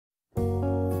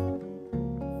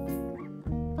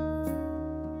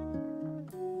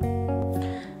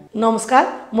नमस्कार,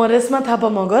 म रेशमा थापा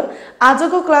मगर।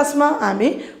 आजको क्लासमा हामी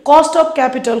कस्ट अफ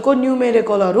क्यापिटलको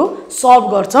न्यूमेरिकलहरु सल्भ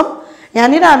गर्छौं।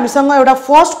 यहाँनिर हामीसँग एउटा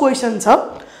फर्स्ट क्वेशन छ।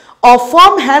 A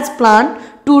firm has plan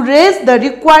to raise the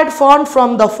required fund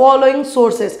from the following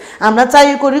sources. हामीलाई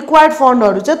चाहिएको रिक्वायर्ड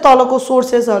फन्डहरु चाहिँ तलको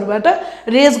सोर्सेसहरुबाट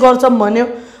रेज गर्छौं भन्यो।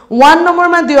 1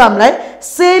 नम्बरमा दियो हामीलाई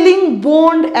selling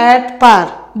bond at par.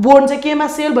 Bond चाहिँ केमा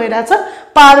सेल भइराछ?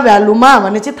 पार भ्यालुमा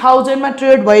भने चाहिँ 1000 मा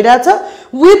ट्रेड भइराछ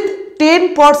विथ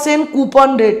 10%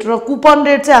 कुपन रेट र कुपन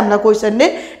रेट चाहिँ हामीलाई क्वेशनले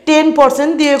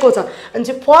 10% दिएको छ। अनि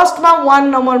चाहिँ फर्स्टमा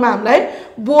 1 नम्बरमा हामीलाई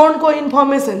बोन्डको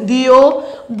इन्फर्मेसन दियो।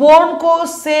 बोन्डको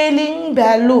सेलिङ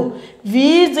भ्यालु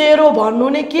V0 भन्नु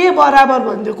नै के बराबर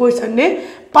भन्दियो क्वेशनले?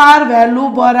 पार भ्यालु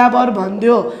बराबर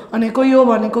भन्दियो। भनेको यो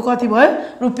भनेको कति भयो?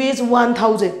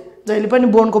 ₹1000। जहिले पनि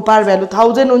बोन्डको पार भ्यालु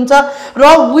 1000 हुन्छ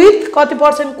र विथ कति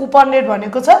पर्सेन्ट कुपन रेट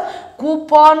भनेको छ?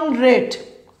 कुपन रेट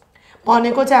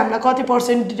भनेको चाहिँ हामीलाई कति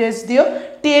पर्सेन्टेज दियो?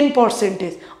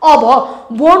 10%। अब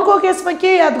बोन्डको केसमा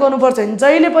के याद गर्नुपर्छ भने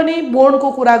जहिले पनि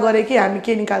बोन्डको कुरा गरे कि हामी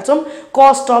के निकाल्छौं?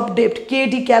 कस्ट अफ डेब्ट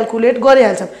केडी क्याल्कुलेट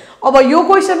गरिहाल्छौं। अब यो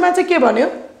क्वेशनमा चाहिँ के भन्यो?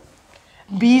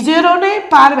 V0 नै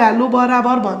पार भ्यालु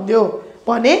बराबर भन्दियो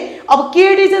भने अब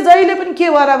केडी चाहिँ जहिले पनि के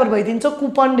बराबर भइदिन्छ?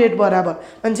 कुपन रेट बराबर।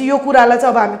 भने यो कुरालाई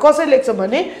चाहिँ अब हामी कसरी लेख्छौं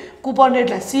भने कुपन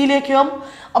रेटलाई सी लेख्यौं।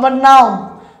 अब नाउ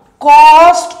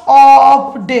कस्ट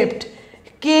अफ डेब्ट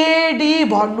केडी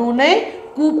भन्नु नै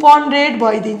कुपन रेट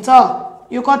भइदिन्छ।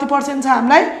 यो कति पर्सेन्ट छ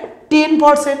हामीलाई?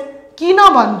 10%। किन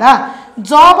भन्दा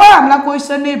जब हामीलाई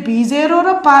क्वेशनले V0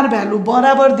 र पार भ्यालु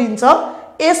बराबर दिन्छ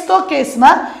यस्तो केसमा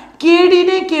केडी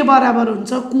नै के बराबर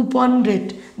हुन्छ? Coupon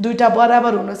rate. दुईटा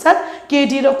बराबर हुनसाथ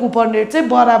केडी र कुपन रेट चाहिँ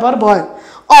बराबर भयो।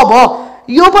 अब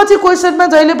यो पछि क्वेशनमा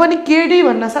जहिले पनि केडी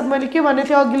भन्न साथ मैले के भनेको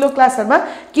थिएँ अघिल्लो क्लासहरुमा?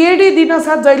 केडी दिन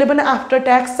साथ जहिले पनि आफ्टर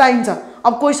ट्याक्स चाहिन्छ।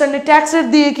 अब क्वेशनले ट्याक्स रेट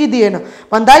दिए कि दिएन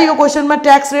भन्दा यो क्वेशनमा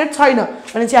ट्याक्स रेट छैन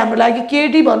भने चाहिँ हाम्रो लागि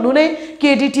केडी भन्नु नै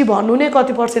केडीटी भन्नु नै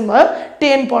कति पर्सेन्ट भयो?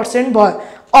 10% भयो।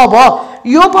 अब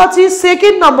यो पछि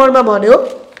सेकेन्ड नम्बरमा भन्यो।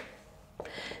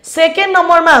 सेकेन्ड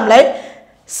नम्बरमा हामीलाई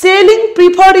selling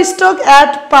preferred stuck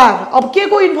at par. अब के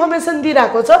को इन्फर्मेसन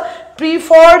दिइराको छ?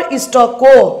 प्रिफर्ड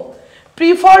स्टकको।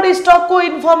 प्रिफर्ड स्टकको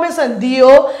इन्फर्मेसन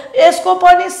दियो। यसको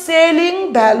पनि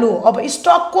सेलिङ भ्यालु अब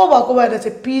स्टकको भएको भएर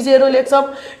चाहिँ P0 लेख्छौं।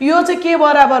 यो चाहिँ के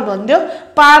बराबर भन्दियो?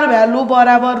 पार भ्यालु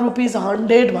बराबर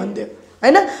 ₹100 भन्दियो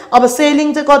हैन। अब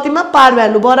सेलिङ चाहिँ कतिमा? पार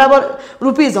भ्यालु बराबर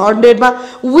 ₹100 मा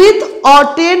विथ अ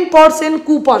 10%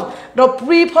 कुपन र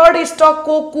प्रिफर्ड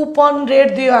स्टकको कुपन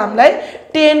रेट दियो हामीलाई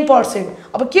 10%।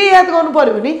 अब के याद गर्नु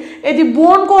पर्यो भने यदि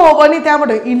बोन्डको हो भने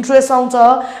त्यहाँबाट इन्ट्रेस्ट आउँछ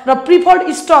र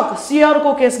प्रिफर्ड स्टक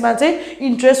शेयरको केसमा चाहिँ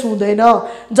इन्ट्रेस्ट हुँदैन।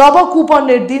 जब कुपन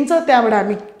रेट दिन्छ त्यहाँबाट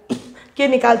हामी के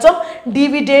निकाल्छौं?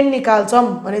 डिभिडेन्ड निकाल्छौं।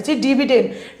 भने चाहिँ डिभिडेन्ड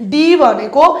डी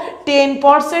भनेको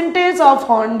 10% अफ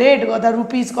 100 गर्दा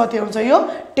रुपीस कति आउँछ? यो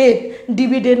 10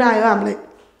 डिभिडेन्ड आयो हामीलाई।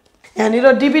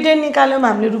 यहाँनिर डिभिडेन्ड निकाल्यौं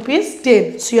हामीले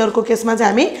 ₹10। शेयरको केसमा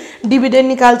चाहिँ हामी डिभिडेन्ड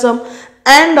निकाल्छौं।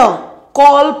 एन्ड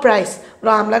कल प्राइस र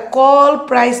हामीलाई कल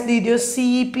प्राइस दिदियो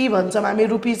सीपी भन्छौं हामी।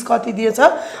 रुपीस कति दिएछ?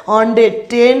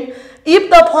 110। If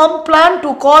the form plan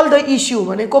to call the issue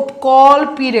भनेको कल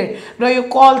पिरियड र यो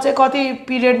कल चाहिँ कति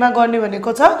पिरियडमा गर्ने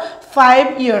भनेको छ?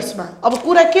 5 इयर्समा। अब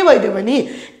कुरा के भइदियो भने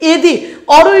यदि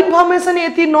अरु इन्फर्मेसन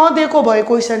यति नदिएको भए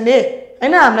क्वेशनले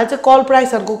हैन हामीलाई चाहिँ कल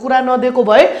प्राइसहरुको कुरा नदिएको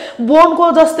भए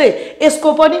बोन्डको जस्तै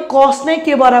यसको पनि कस्ट नै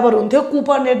के बराबर हुन्थ्यो?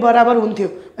 कुपन रेट बराबर हुन्थ्यो।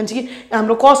 भन्छ कि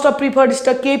हाम्रो cost of preferred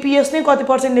stock KPS नै कति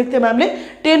पर्सेन्ट लेख्थ्यौं हामीले?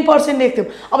 10% लेख्थ्यौं।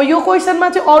 अब यो क्वेशनमा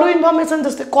चाहिँ अरु इन्फर्मेसन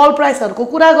जस्तै कल प्राइसहरुको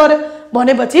कुरा गर्यो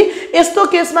भनेपछि यस्तो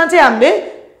केसमा चाहिँ हामीले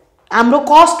हाम्रो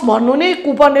कस्ट भन्नु नै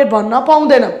कुपन रेट भन्न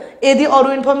पाउँदैनौं। यदि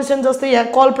अरु इन्फर्मेसन जस्तै यहाँ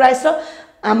कल प्राइस र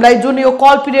हामीलाई जुन यो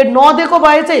कल पिरियड नदिएको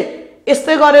भए चाहिँ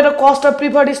यस्तै गरेर कस्ट अफ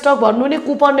प्रिफर्ड स्टक भन्नु नै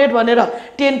कुपन रेट भनेर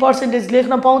 10%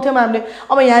 लेख्न पाउँथ्यौं हामीले।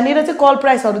 अब यहाँनिर चाहिँ कल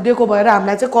प्राइसहरु दिएको भएर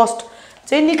हामीलाई चाहिँ कस्ट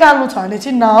चाहिँ निकाल्नु छ भने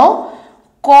चाहिँ now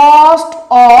cost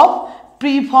of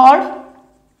preferred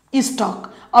stock.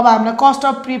 अब हामीलाई cost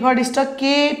of preferred stock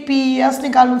KPS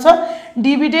निकाल्नु छ।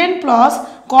 Dividend plus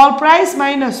call price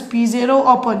minus P0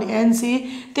 upon NC.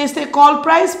 त्यस्तै call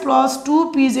price plus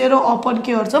 2P0 upon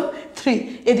के गर्छौं? 3।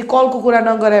 यदि कलको कुरा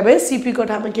नगरे भए सीपी को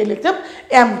ठाउँमा के लेख्थ्यौं?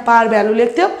 एम पार भ्यालु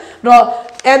लेख्थ्यौं र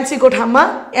एनसी को ठाउँमा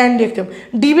एन लेख्थ्यौं।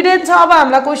 डिभिडेन्ड छ अब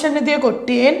हामीलाई क्वेशनले दिएको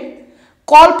 10।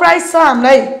 कल प्राइस छ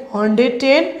हामीलाई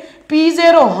 110।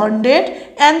 P0 100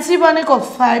 एनसी भनेको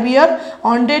 5 year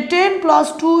 110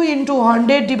 plus 2 into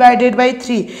 100 divided by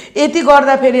 3। यति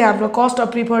गर्दा फेरि हाम्रो कस्ट अफ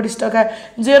प्रिफर्ड स्टक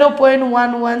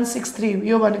 0.1163।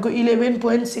 यो भनेको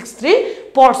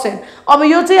 11.63%। अब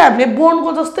यो चाहिँ हामीले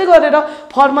बोन्डको जस्तै गरेर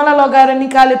फर्मुला लगाएर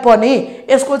निकाले पनि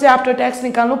यसको चाहिँ आफ्टर ट्याक्स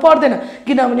निकाल्नु पर्दैन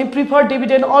किनभने preferred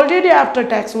dividend already after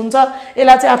tax हुन्छ।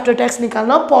 यसलाई चाहिँ आफ्टर ट्याक्स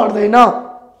निकाल्न पर्दैन।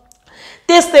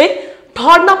 त्यस्तै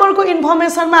थर्ड नम्बरको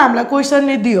इन्फर्मेसनमा हामीलाई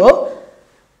क्वेशनले दियो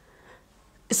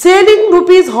सेलिङ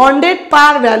 ₹100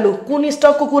 पार भ्यालु कुन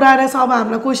स्टकको कुरा रहेछ अब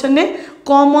हामीलाई क्वेशनले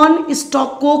कमन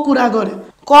स्टकको कुरा गर्यो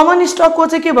कमन स्टकको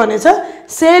चाहिँ के भनेछ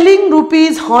सेलिङ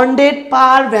 ₹100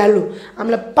 पार भ्यालु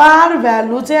हामीलाई पार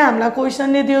भ्यालु चाहिँ हामीलाई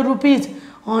क्वेशनले दियो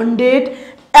 ₹100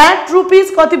 एट रुपीज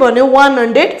कति भन्यो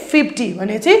 150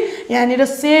 भने चाहिँ यहाँनिर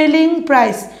सेलिङ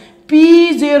प्राइस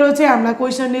P0 चाहिँ हामीलाई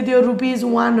क्वेशनले दियो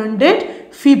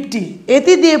 ₹150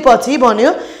 यति दिएपछि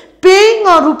भन्यो paying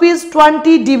a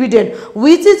 ₹20 dividend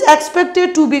which is expected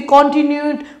to be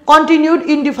continued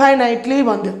indefinitely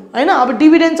भन्यो हैन अब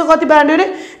डिभिडेन्ड चाहिँ कति बाँड्यो रे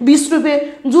 20 रुपैयाँ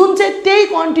जुन चाहिँ त्यही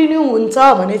कन्टिन्यू हुन्छ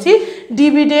भने चाहिँ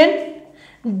डिभिडेन्ड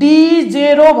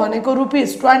D0 भनेको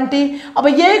 ₹20 अब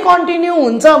यही कन्टिन्यू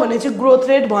हुन्छ भने चाहिँ ग्रोथ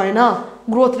रेट भएन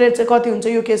ग्रोथ रेट चाहिँ कति हुन्छ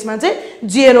यो केसमा चाहिँ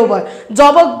 0 भयो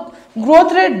जब ग्रोथ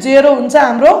रेट 0 हुन्छ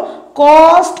हाम्रो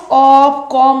cost of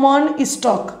common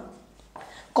stock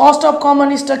cost of common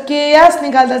stock KS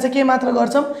निकाल्दा चाहिँ के मात्र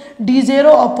गर्छौं D0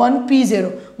 अपन P0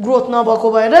 ग्रोथ नभएको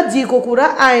भएर जी को कुरा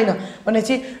आएन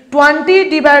भनेपछि 20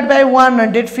 डिवाइड बाइ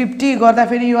 150 गर्दा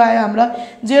फेरि यो आयो हाम्रो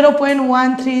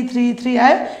 0.1333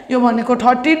 आयो यो भनेको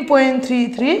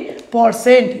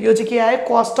 13.33% यो चाहिँ के आयो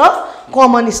कस्ट अफ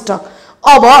कमन स्टक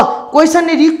अब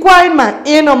क्वेशनले रिक्वायर्डमा ए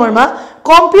नम्बरमा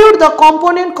compute the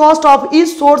component cost of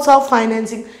each source of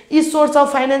financing each source of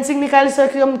financing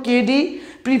निकालिसक्यौं KD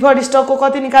preferred stock को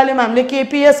कति निकाल्यौं हामीले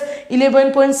केपीएस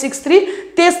 11.63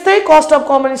 त्यस्तै कस्ट अफ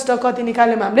कमन स्टक कति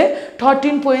निकाल्यौं हामीले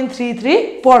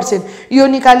 13.33% यो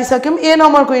निकालिसक्यौं ए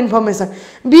नम्बरको इन्फर्मेसन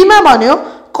बी मा भन्यो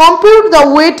compute the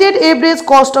weighted average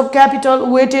cost of capital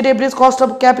weighted average cost of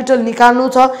capital निकाल्नु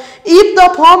छ if the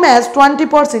firm has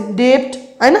 20% debt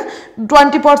हैन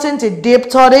 20% चाहिँ डेब्ट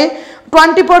छ रे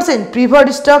 20% preferred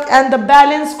stock and the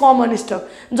balance common stock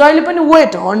जहिले पनि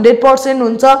वेट 100%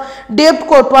 हुन्छ डेब्ट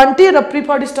को 20 र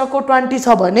प्रिफर्ड स्टक को 20 छ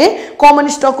भने कमन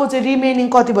स्टक को चाहिँ रिमेनिङ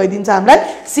कति भइदिन्छ हामीलाई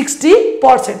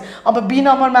 60%। अब बी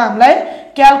नम्बरमा हामीलाई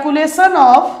calculation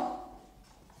of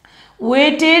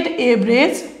weighted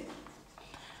average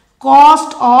cost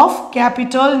of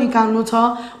capital निकाल्नु छ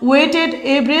weighted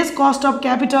average cost of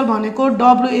capital भनेको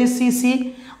WACC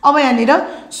अब यहाँनिर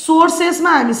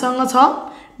सोर्सेसमा हामीसँग छ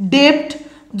डेब्ट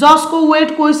जसको वेट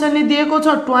क्वेशनले दिएको छ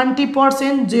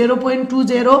 20%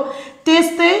 0.20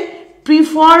 त्यस्तै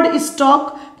प्रिफर्ड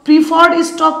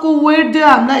स्टक को वेट दियो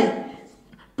हामीलाई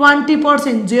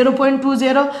 20% 0.20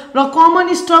 र कमन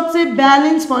स्टक चाहिँ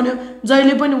ब्यालेन्स भन्यो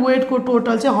जहिले पनि वेट को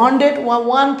टोटल चाहिँ 100 वा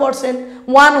 1%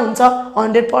 1 हुन्छ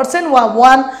 100% वा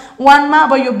 1 मा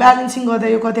अब यो ब्यालेन्सिङ गर्दा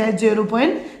यो कति आयो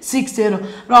 0.60 र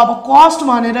अब कस्ट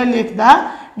भनेर लेख्दा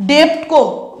डेब्ट को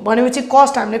भनेपछि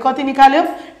कस्ट हामीले कति निकाल्यौं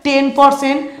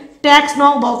 10% ट्याक्स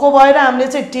नभएको भएर हामीले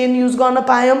चाहिँ 10 युज गर्न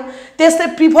पायौं त्यस्तै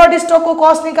प्रिफर्ड स्टक को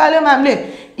कस्ट निकाल्यौं हामीले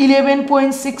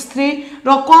 11.63 र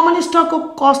कमन स्टक को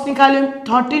कस्ट निकाल्यौं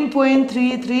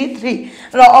 13.333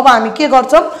 र अब हामी के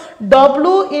गर्छौं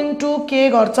W * K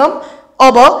गर्छौं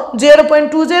अब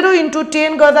 0.20 *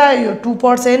 10 गर्दा यो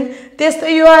 2%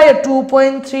 त्यस्तै यो आयो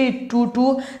 2.322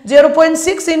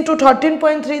 0.6 *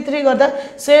 13.33 गर्दा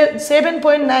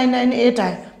 7.998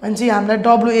 आयो भनेपछि हामीलाई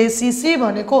WACC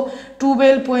भनेको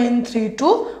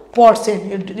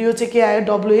 12.32% यो चाहिँ के आयो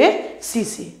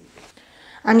WACC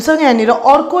हामीसँग यहाँनिर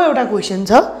अर्को एउटा क्वेशन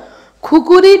छ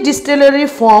खुकुरी distillery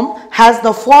form has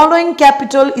the following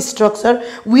capital structure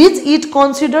which it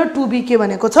considered to be के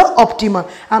भनेको छ optimal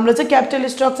हाम्रो चाहिँ क्यापिटल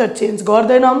स्ट्रक्चर चेन्ज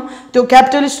गर्दैनौं त्यो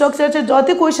क्यापिटल स्ट्रक्चर चाहिँ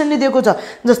जति क्वेशनले दिएको छ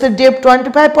जस्तै डेब्ट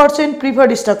 25% प्रिफर्ड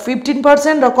स्टक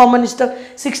 15% र कमन स्टक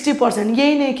 60%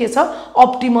 यही नै के छ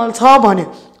ऑप्टिमल छ भन्यो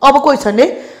अब क्वेशनले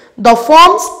द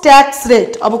फर्म्स ट्याक्स रेट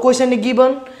अब क्वेशनले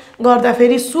गिवन गर्दा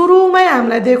फेरि सुरुमै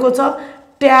हामीलाई दिएको छ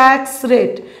ट्याक्स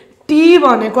रेट T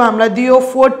भनेको हामीलाई दियो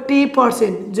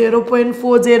 40%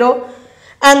 0.40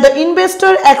 and the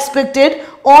investor expected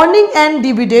earning and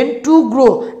dividend to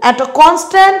grow at a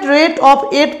constant rate of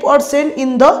 8% in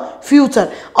the future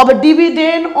अब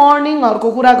डिभिडेन्ड अर्निङ हरुको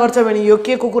कुरा गर्छ भने यो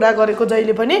के को कुरा गरेको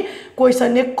जहिले पनि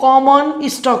क्वेशनले कमन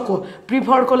स्टक को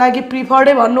प्रिफर्ड को लागि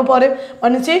प्रिफर्डै भन्नु पर्यो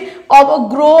भने चाहिँ अब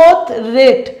ग्रोथ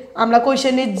रेट हामीलाई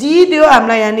क्वेशनले जी दियो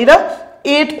हामीलाई यहाँनिर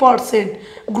 8%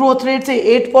 ग्रोथ रेट चाहिँ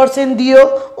 8% दियो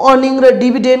अर्निङ र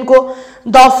डिभिडेन्ड को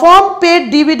the form paid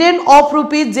dividend of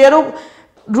rupees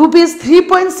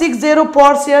 3.60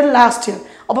 per share last year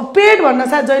अब पेड भन्न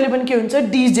साथ जहिले पनि के हुन्छ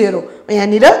D0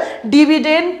 यहाँनिर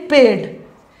डिभिडेन्ड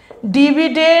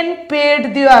पेड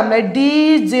दियो हामीलाई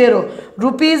D0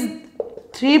 रुपीज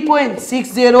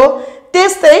 3.60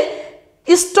 त्यस्तै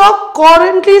stock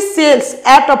currently sales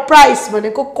at a price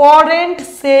भनेको करेन्ट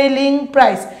सेलिङ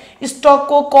प्राइस स्टक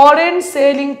को करेन्ट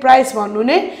सेलिङ प्राइस भन्नु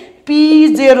नै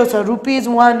P0 छ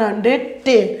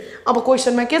 ₹110। अब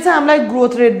क्वेशनमा के छ हामीलाई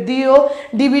ग्रोथ रेट दियो,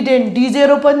 डिभिडेन्ड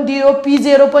D0 पनि दियो,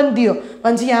 P0 पनि दियो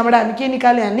भनेपछि यहाँबाट हामी के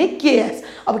निकाल्यो हामी KS।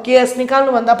 अब KS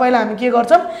निकाल्नु भन्दा पहिला हामी के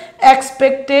गर्छौं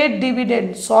एक्सपेक्टेड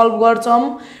डिभिडेन्ड सल्भ गर्छौं।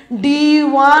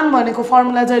 D1 भनेको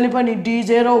फर्मुला जहिले पनि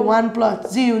D0 1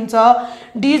 + G हुन्छ।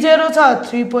 D0 छ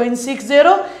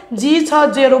 3.60, G छ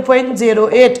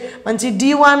 0.08 भनेपछि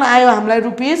D1 आयो हामीलाई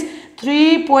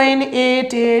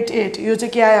 ₹3.888। यो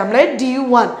चाहिँ के आयो हामीलाई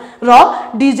D1 र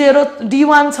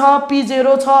D1 छ,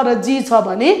 P0 छ र G छ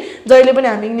भने जहिले पनि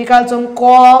हामी निकाल्छौं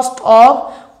कस्ट अफ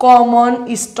कमन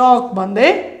स्टक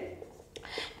भन्दै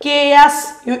KS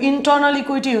यो इन्टर्नल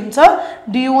इक्विटी हुन्छ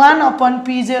D1 /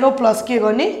 P0 प्लस के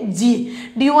गर्ने G।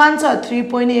 D1 छ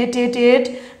 3.888,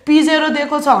 P0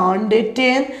 दिएको छ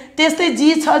 110, त्यस्तै G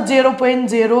छ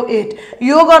 0.08।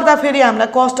 यो गर्दा फेरि हामीलाई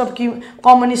कस्ट अफ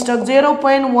कमन स्टक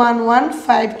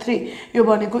 0.1153, यो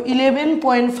भनेको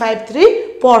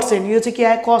 11.53%। यो चाहिँ के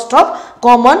आयो कस्ट अफ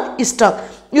कमन स्टक।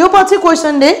 यो पछि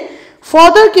क्वेशनले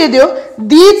फर्दर के दियो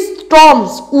this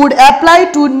terms would apply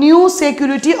to new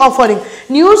security offering।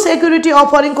 New security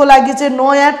offering को लागि चाहिँ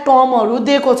नयाँ टर्महरु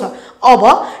दिएको छ। अब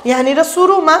यहाँनिर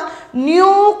सुरुमा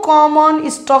न्यू कमन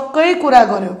स्टक कै कुरा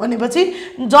गर्यो भनेपछि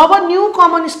जब न्यू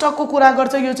कमन स्टक को कुरा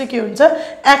गर्छ यो चाहिँ के हुन्छ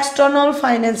एक्सटर्नल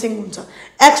फाइनान्सिङ हुन्छ।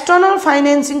 एक्सटर्नल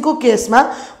फाइनान्सिङ को केसमा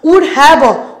would have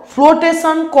a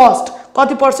flotation cost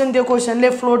कति पर्सेन्ट दियो क्वेशनले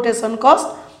फ्लोटेसन कस्ट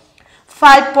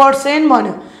 5%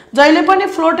 भन्यो। जहिले पनि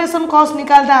फ्लोटेसन कस्ट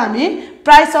निकाल्दा हामी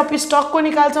प्राइस अफ स्टक को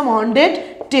निकाल्छौं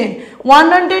 110।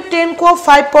 110 को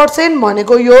 5%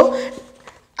 भनेको यो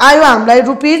आयो हामीलाई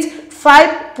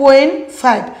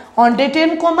 ₹5.5।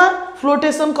 110 कोमा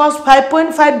फ्लोटेसन कस्ट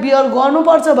 5.5 बियर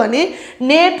गर्नुपर्छ भने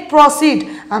नेट प्रॉफिट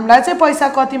हामीलाई चाहिँ पैसा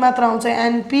कति मात्र आउँछ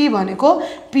एनपी भनेको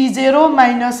P0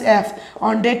 - F।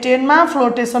 110 मा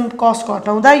फ्लोटेसन कस्ट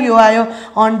घटाउँदा यो आयो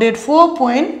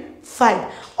 104.5।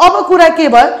 अब कुरा के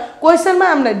भयो क्वेशनमा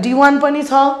हामीलाई D1 पनि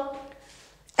छ,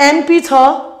 एनपी छ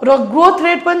र ग्रोथ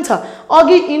रेट पनि छ।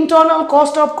 अघि internal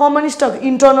cost of common stock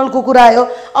internal को कुरा आयो।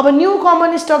 अब न्यू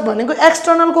कमन स्टक भनेको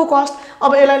एक्सटर्नल को कस्ट।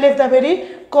 अब यसलाई लेख्दा फेरि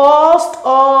cost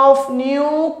of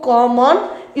new common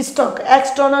stock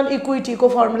external equity को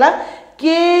फर्मुला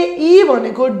KE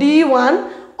भनेको D1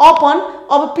 अपन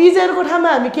अब P0 को ठाउँमा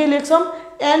हामी के लेख्छौं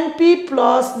NP +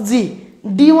 G।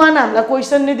 D1 हामीलाई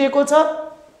क्वेशनले दिएको छ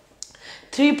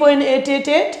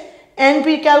 3.888,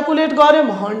 NP क्याल्कुलेट गर्यौं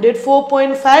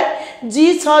 104.5, G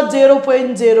छ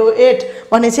 0.08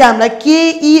 भनेपछि हामीलाई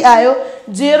KE आयो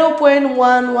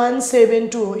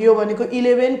 0.1172। यो भनेको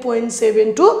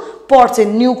 11.72%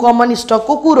 न्यू कमन स्टक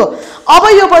को कुरो। अब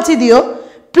यो पछि दियो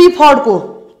प्रिफर्ड को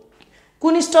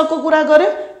कुन स्टक को कुरा गर्यो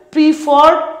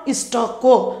प्रिफर्ड स्टक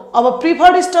को। अब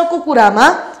प्रिफर्ड स्टक को कुरामा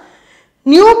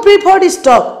new preferred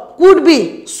stock could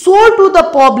be sold to the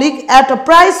public at a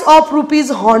price of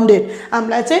 ₹100।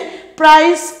 हामीलाई चाहिँ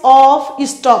प्राइस अफ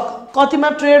स्टक कतिमा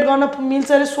ट्रेड गर्न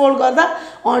मिल्छ रे सोल्ड गर्दा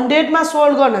 100 मा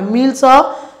सोल्ड गर्न मिल्छ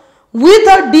विथ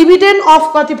अ डिभिडेन्ड अफ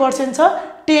कति पर्सेन्ट छ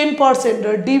 10% र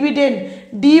डिभिडेन्ड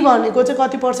डी भनेको चाहिँ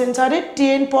कति पर्सेन्ट छ रे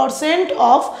 10%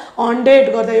 अफ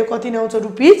 100 गर्दा यो कति आउँछ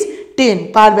 ₹10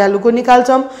 पार भ्यालु को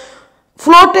निकाल्छौं।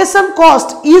 फ्लोटेसन कस्ट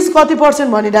इज कति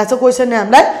पर्सेन्ट भनिरहेछ क्वेशनले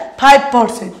हामीलाई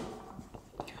 5%।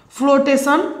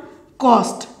 फ्लोटेसन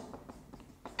कस्ट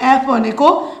F भनेको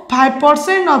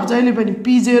 5% अफ जहिले पनि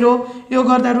P0 यो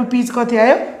गर्दा रुपीज कति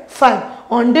आयो 5।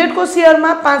 100 को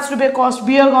शेयरमा 5 रुपैयाँ कस्ट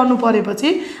बियर गर्नु परेपछि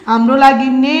हाम्रो लागि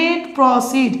नेट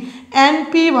प्रॉफिट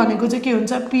NP भनेको चाहिँ के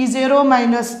हुन्छ P0 -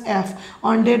 F।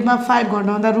 100 मा 5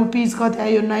 घटाउँदा रुपीज कति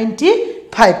आयो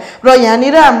 95 र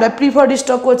यहाँनिर हामीलाई प्रिफर्ड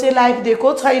स्टक को चाहिँ लाइफ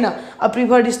दिएको छैन। अब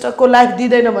प्रिफर्ड स्टक को लाइफ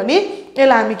दिदैन भने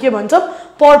यसलाई हामी के भन्छौं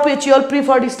परपेचुअल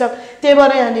प्रिफर्ड स्टक। त्यही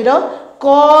भएर यहाँनिर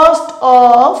cost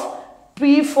of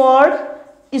preferred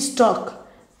stock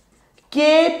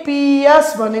KPS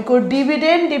भनेको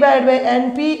dividend divide by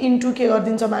NP into के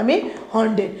गर्दिन्छौं हामी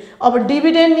 100। अब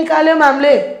डिभिडेन्ड निकाल्यौं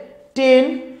हामीले 10,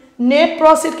 नेट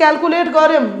प्रॉफिट क्याल्कुलेट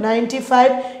गर्यौं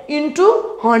 95 इन्टु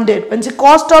 100 भनेपछि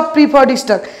cost of preferred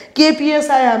stock KPS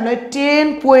आयो हामीलाई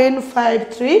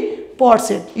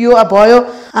 10.53%। यो भयो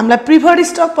हामीलाई प्रिफर्ड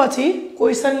स्टक पछि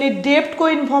क्वेशनले डेब्ट को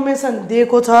इन्फर्मेसन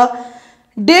दिएको छ।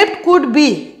 डेब्ट could be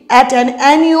at an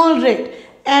annual rate.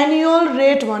 Annual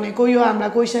rate भनेको यो हामीलाई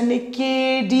क्वेशनले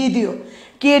KD दियो।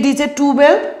 KD चाहिँ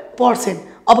 12%।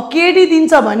 अब KD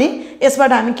दिन्छ भने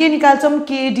यसबाट हामी के निकाल्छौं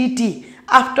KDT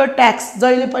आफ्टर ट्याक्स।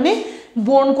 जहिले पनि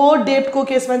बोन्ड को डेब्ट को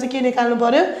केसमा चाहिँ के निकाल्नु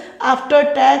पर्यो आफ्टर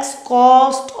ट्याक्स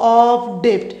कस्ट अफ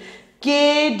डेब्ट।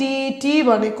 KDT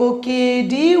भनेको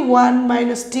KD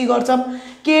 1 - T गर्छौं।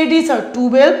 KD छ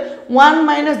 12, 1 -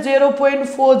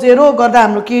 0.40 गर्दा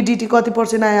हाम्रो KDT कति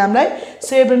पर्सेन्ट आयो हामीलाई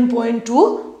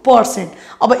 7.2 15%।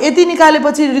 अब यति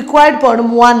निकालेपछि रिक्वायर्ड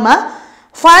प्रब्लम 1 मा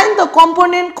find the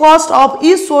component cost of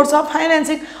each source of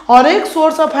financing. हरेक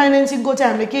सोर्स अफ फाइनेन्सिङ को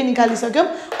चाहिँ हामीले के निकालिसक्यौं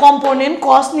कम्पोनेन्ट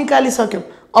कस्ट निकालिसक्यौं।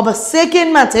 अब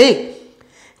सेकेन्डमा चाहिँ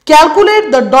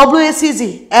क्याल्कुलेट द WACC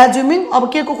एज्युमिङ अब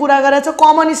के को कुरा गरेछ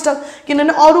कमन स्टक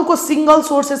किनभने अरुको सिंगल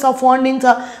सोर्सेस अफ फन्डिङ छ।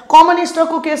 कमन स्टक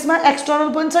को केसमा एक्सटर्नल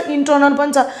पनि छ इन्टर्नल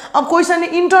पनि छ। अब क्वेशनले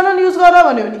इन्टर्नल युज गर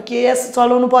भन्यो भने केएस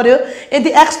चलाउनु पर्यो, यदि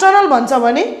एक्सटर्नल भन्छ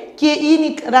भने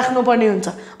केई राख्नु पर्ने हुन्छ।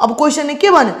 अब क्वेशनले के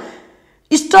भन्यो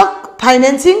stock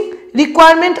financing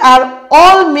requirement are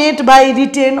all met by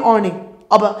retain earning.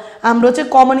 अब हाम्रो चाहिँ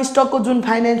कमन स्टक को जुन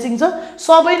फाइनेन्सिङ छ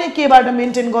सबैले केबाट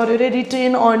मेन्टेन गर्यो रे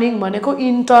रिटेन अर्निङ भनेको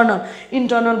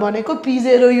इन्टर्नल भनेको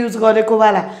P0 युज गरेको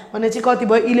वाला भने चाहिँ कति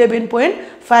भयो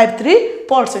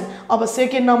 11.53%। अब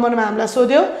सेकेन्ड नम्बरमा हामीलाई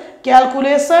सोध्यो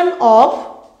क्याल्कुलेसन अफ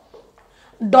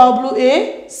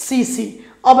WACC।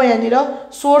 अब यहाँनिर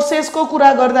सोर्सेस को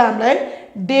कुरा गर्दा हामीलाई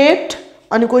डेट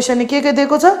अनि क्वेशनले के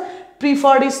दिएको छ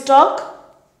प्रिफर्ड स्टक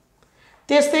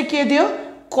त्यस्तै के दियो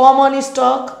कमन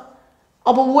स्टक।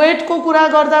 अब वेट को कुरा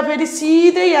गर्दा फेरि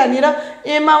सिधै यहाँनिर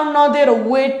एमाउन्ट नदिएर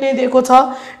वेट नै दिएको छ।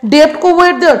 डेट को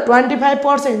वेट दियो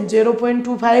 25%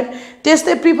 0.25,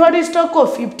 त्यस्तै प्रिफर्ड स्टक को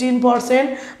 15%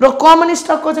 र कमन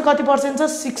स्टक को चाहिँ कति पर्सेन्ट छ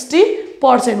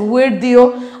 60% वेट दियो।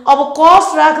 अब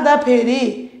कस्ट राख्दा फेरि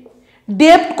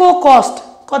डेट को कस्ट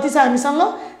कति छ हामीसँग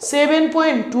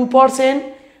 7.2%,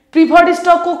 प्रिफर्ड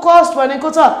स्टक को कस्ट भनेको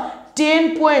छ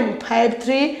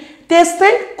 10.53,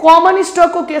 त्यस्तै कमन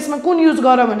स्टक को केसमा कुन युज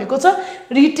गर भनेको छ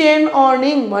रिटेन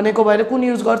अर्निङ भनेको भएर कुन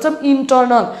युज गर्छौं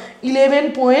इन्टर्नल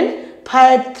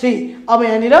 11.53। अब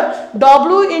यहाँनिर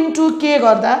W इन्टु K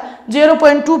गर्दा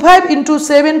 0.25 इन्टु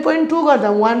 7.2 गर्दा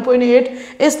 1.8,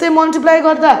 यस्तै मल्टिप्लाई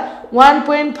गर्दा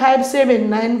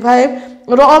 1.5795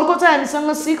 र अर्को चाहिँ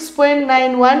हामीसँग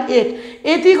 6.918।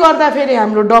 यति गर्दा फेरि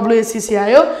हाम्रो WACC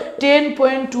आयो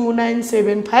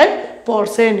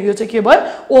 10.2975%। यो चाहिँ के भयो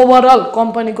ओभरअल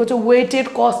कम्पनीको चाहिँ वेटेड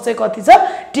कस्ट चाहिँ कति छ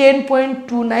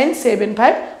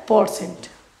 10.2975%।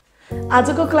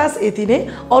 आजको क्लास यति नै।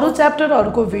 अरु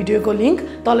च्याप्टरहरुको भिडियोको लिंक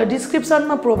तल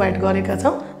डिस्क्रिप्सनमा प्रोभाइड गरेका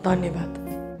छौं। धन्यवाद।